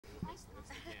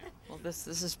This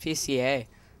is PCA,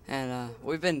 and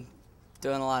we've been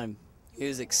doing a lot of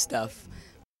music stuff.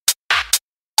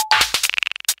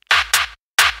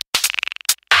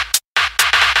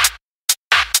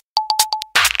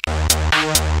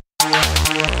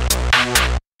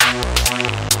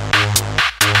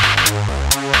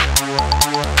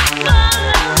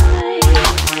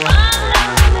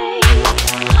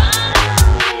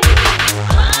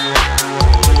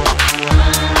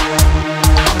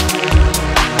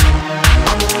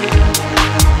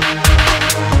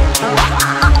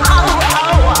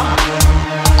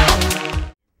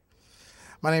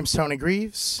 My name's Tony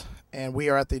Greaves, and we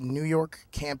are at the New York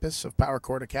campus of Power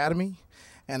Chord Academy,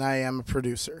 and I am a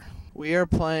producer. We are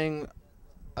playing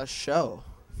a show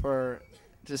for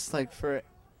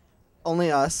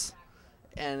only us,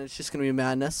 and it's just going to be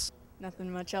madness.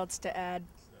 Nothing much else to add.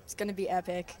 It's going to be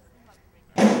epic.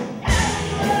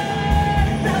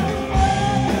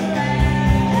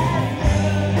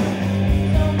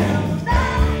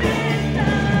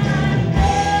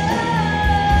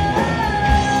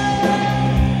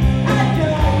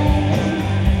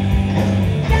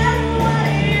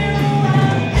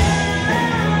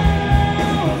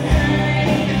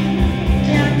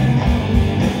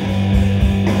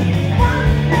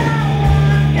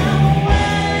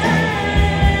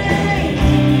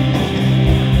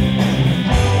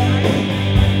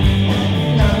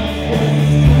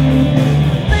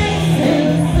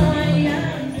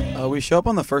 We show up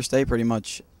on the first day pretty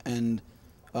much, and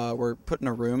we're put in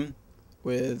a room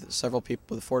with several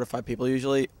people, with 4 to 5 people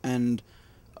usually, and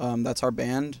that's our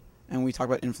band, and we talk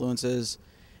about influences,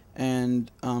 and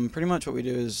pretty much what we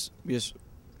do is we just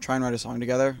try and write a song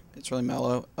together. It's really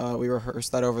mellow. We rehearse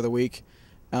that over the week.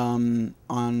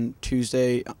 On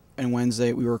Tuesday and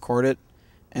Wednesday we record it,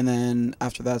 and then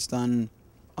after that's done,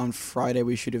 on Friday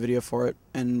we shoot a video for it,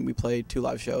 and we play 2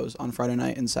 live shows on Friday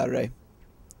night and Saturday.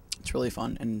 It's really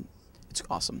fun, and it's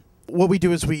awesome. What we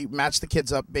do is we match the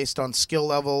kids up based on skill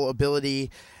level, ability,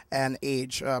 and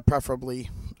age, preferably.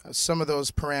 Some of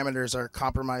those parameters are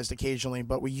compromised occasionally,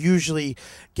 but we usually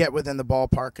get within the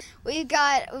ballpark. We've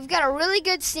got a really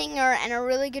good singer and a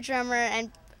really good drummer,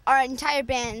 and our entire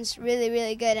band's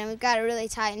really good, and we've got it really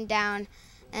tightened down.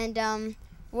 And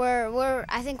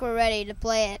I think we're ready to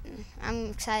play it. I'm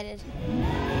excited.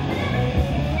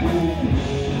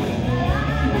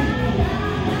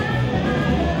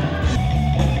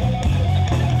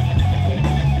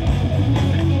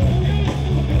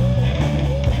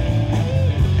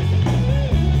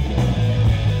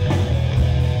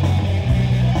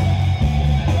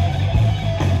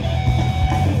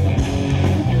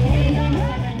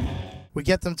 We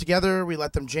get them together, we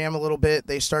let them jam a little bit,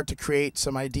 they start to create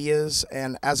some ideas,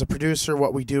 and as a producer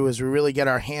what we do is we really get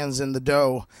our hands in the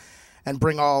dough and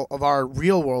bring all of our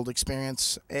real world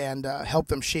experience and help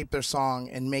them shape their song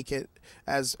and make it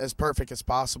as perfect as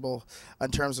possible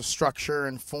in terms of structure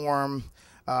and form,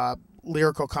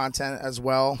 lyrical content as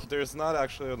well. There's not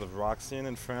actually a rock scene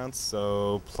in France,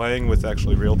 so playing with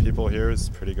actually real people here is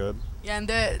pretty good. Yeah, and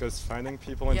because finding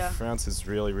people in France is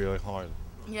really hard.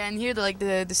 Yeah, and here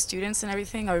the students and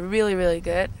everything are really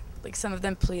good. Like some of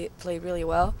them play really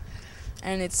well,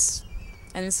 and it's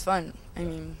fun. I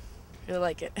mean, I really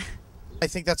like it. I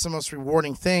think that's the most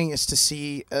rewarding thing, is to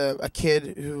see a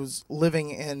kid who's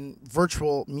living in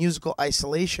virtual musical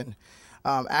isolation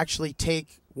actually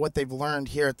take what they've learned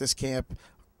here at this camp,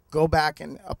 go back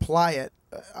and apply it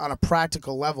on a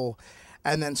practical level,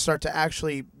 and then start to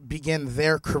actually begin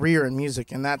their career in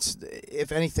music. And that's,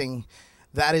 if anything,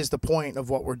 that is the point of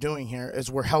what we're doing here,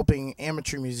 is we're helping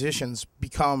amateur musicians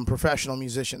become professional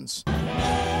musicians.